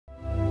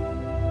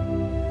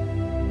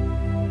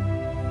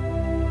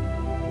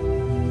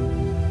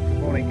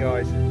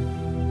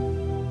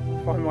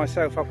find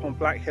myself up on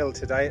Black Hill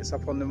today. It's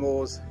up on the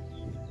moors.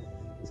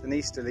 It's an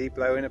easterly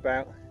blowing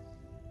about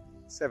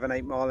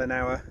 7-8 miles an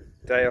hour.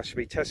 Today I should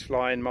be test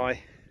flying my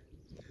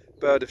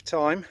bird of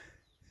time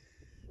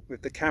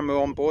with the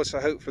camera on board, so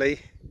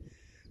hopefully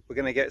we're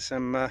going to get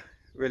some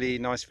really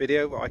nice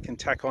video that I can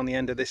tack on the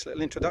end of this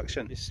little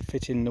introduction. Just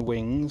fit in the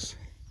wings.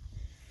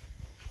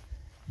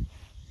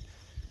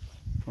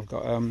 I've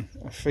got a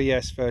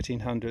 3S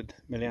 1300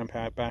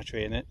 mAh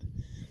battery in it,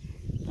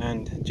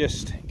 and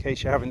just in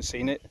case you haven't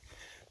seen it,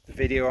 the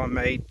video I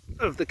made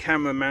of the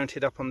camera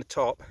mounted up on the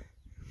top,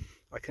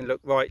 I can look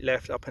right,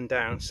 left, up and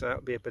down, so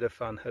that'll be a bit of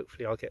fun.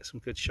 Hopefully I'll get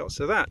some good shots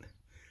of that.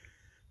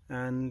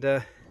 And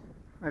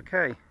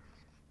okay,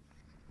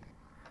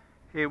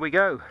 here we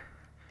go.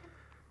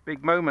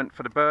 Big moment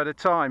for the bird of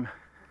time.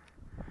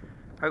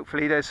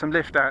 Hopefully there's some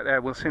lift out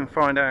there, we'll soon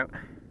find out.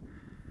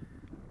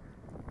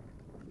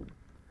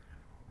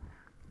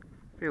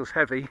 Feels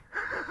heavy.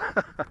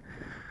 To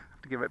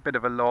give it a bit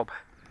of a lob.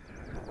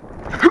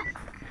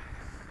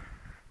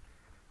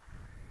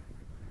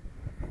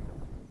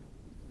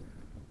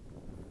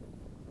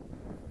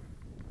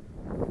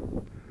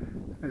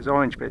 Those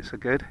orange bits are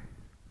good.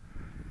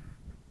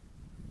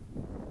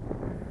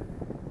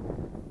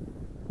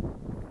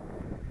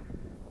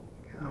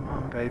 Come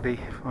on baby,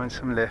 find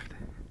some lift.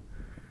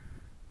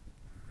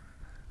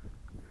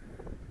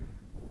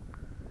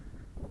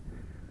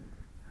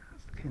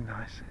 That's looking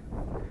nice.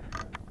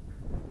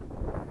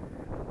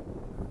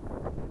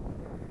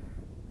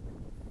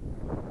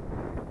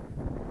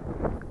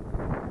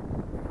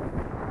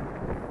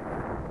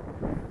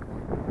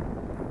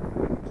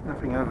 There's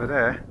nothing over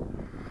there.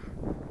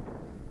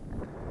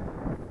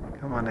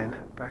 Come on in,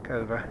 back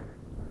over.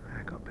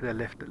 I got a bit of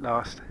lift at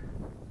last.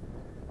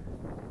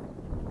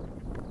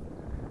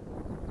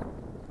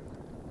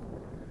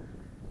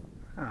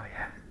 Oh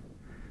yeah.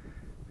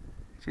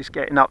 Just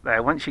getting up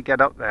there. Once you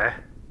get up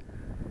there,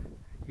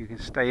 you can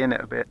stay in it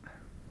a bit.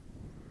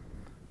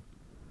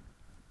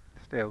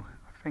 Still,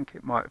 I think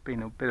it might have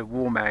been a bit of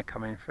warm air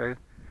coming through.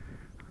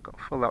 I've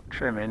got full up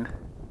trimming.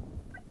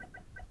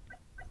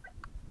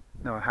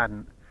 No, I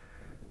hadn't.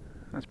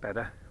 That's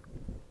better.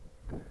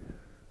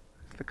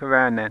 Let's look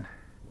around then.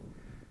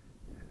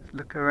 Let's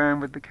look around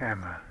with the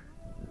camera.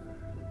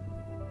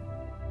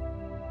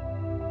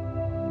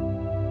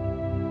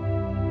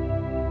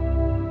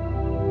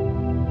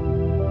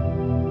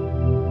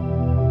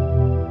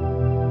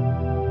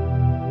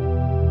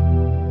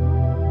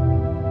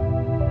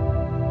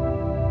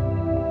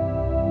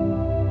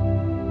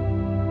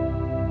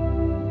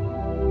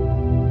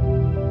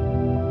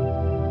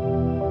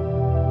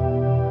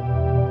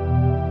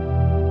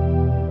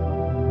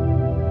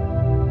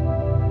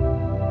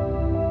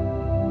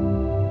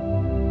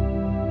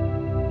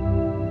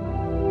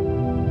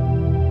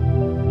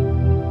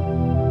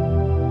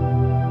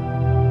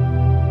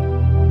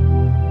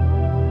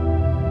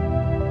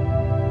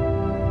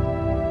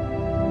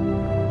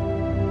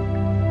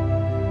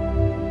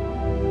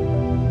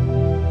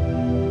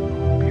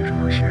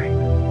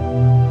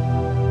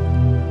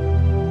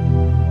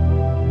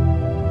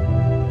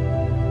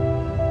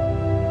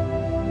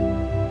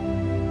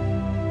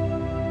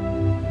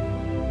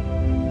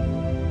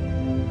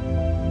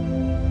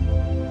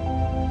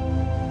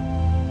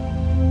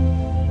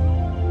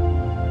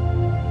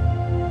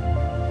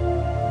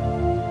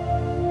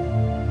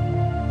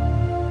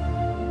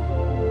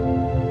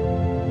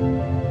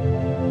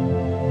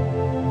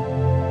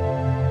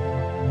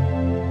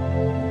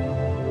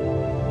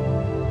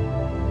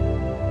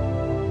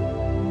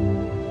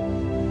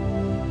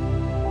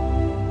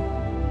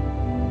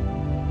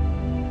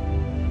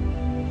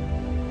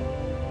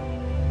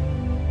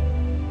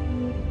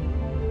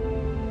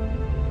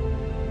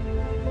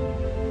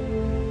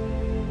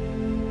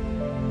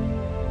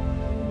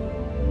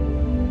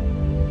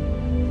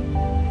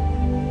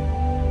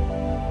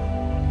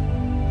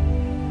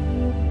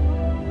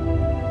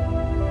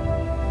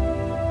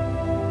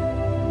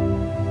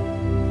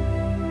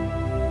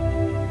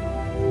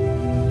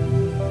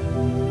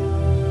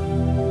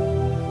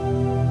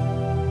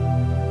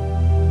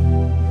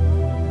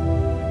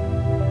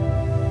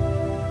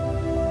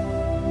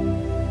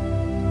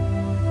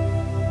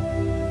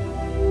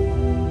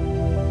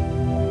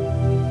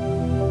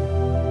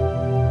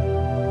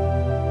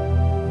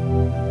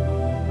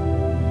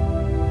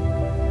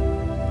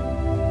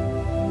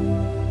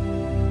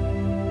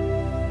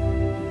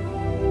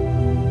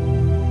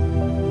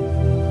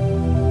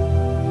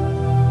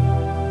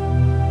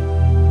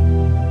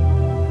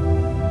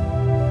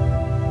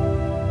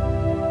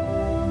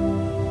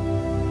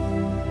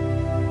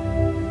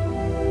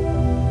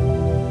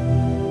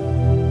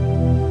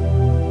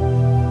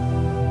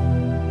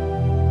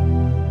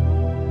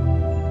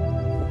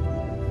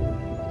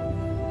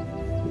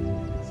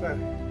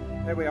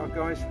 There we are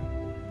guys,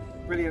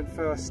 brilliant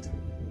first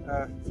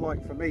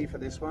flight for me for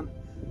this one,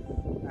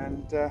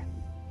 and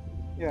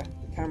yeah,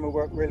 the camera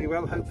worked really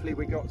well. Hopefully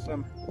we got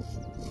some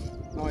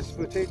nice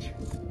footage.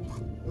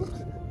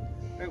 Oops.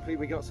 Hopefully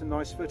we got some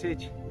nice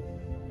footage.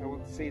 I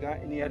will see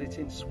that in the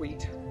editing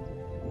suite.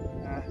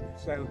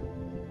 So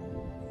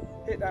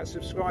hit that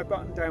subscribe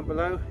button down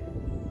below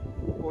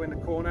or in the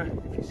corner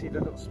if you see the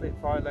little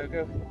Spitfire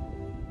logo,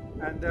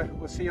 and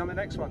we'll see you on the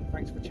next one.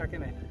 Thanks for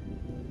checking in.